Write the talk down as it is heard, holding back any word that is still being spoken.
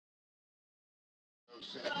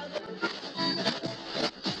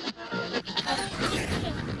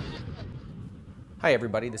Hi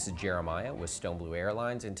everybody, this is Jeremiah with Stone Blue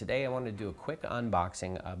Airlines, and today I want to do a quick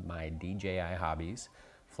unboxing of my DJI Hobbies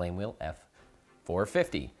Flamewheel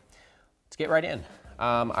F450. Let's get right in.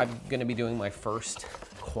 I'm going to be doing my first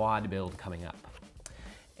quad build coming up,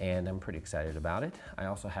 and I'm pretty excited about it. I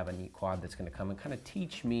also have a neat quad that's going to come and kind of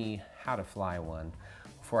teach me how to fly one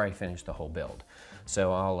before I finish the whole build.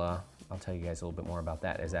 So I'll tell you guys a little bit more about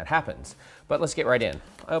that as that happens. But let's get right in.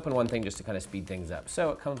 I opened one thing just to kind of speed things up. So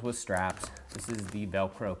it comes with straps. This is the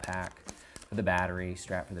Velcro pack for the battery,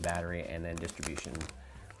 strap for the battery, and then distribution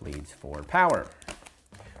leads for power.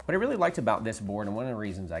 What I really liked about this board, and one of the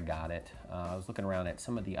reasons I got it, I was looking around at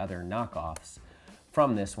some of the other knockoffs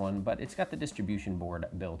from this one, but it's got the distribution board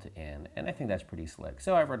built in, and I think that's pretty slick.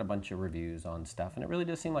 So I've read a bunch of reviews on stuff, and it really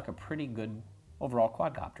does seem like a pretty good overall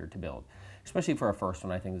quadcopter to build, especially for a first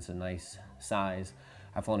one. I think this is a nice size.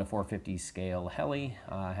 I've flown a 450 scale heli.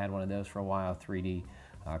 I had one of those for a while, 3D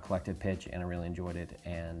collective pitch, and I really enjoyed it.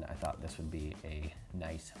 And I thought this would be a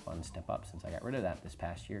nice, fun step up since I got rid of that this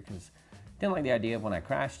past year because I didn't like the idea of when I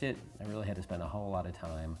crashed it. I really had to spend a whole lot of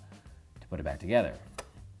time to put it back together.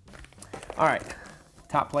 All right,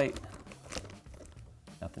 top plate,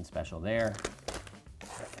 nothing special there.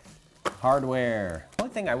 Hardware.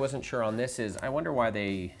 One thing I wasn't sure on this is I wonder why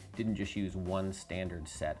they didn't just use one standard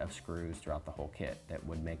set of screws throughout the whole kit. That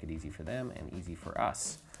would make it easy for them and easy for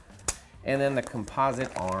us. And then the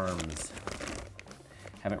composite arms.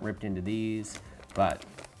 Haven't ripped into these, but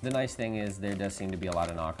the nice thing is there does seem to be a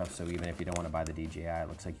lot of knockoffs, so even if you don't want to buy the DJI, it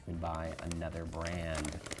looks like you can buy another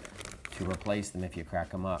brand to replace them if you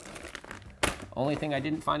crack them up. Only thing I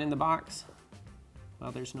didn't find in the box,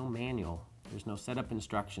 well, there's no manual. There's no setup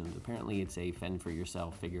instructions. Apparently it's a fend for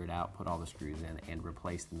yourself, figure it out, put all the screws in, and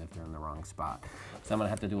replace them if they're in the wrong spot. So I'm gonna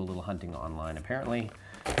have to do a little hunting online apparently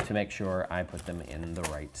to make sure I put them in the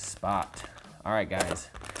right spot. All right guys,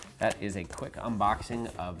 that is a quick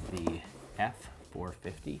unboxing of the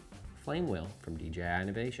F450 Flamewheel from DJI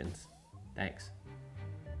Innovations. Thanks.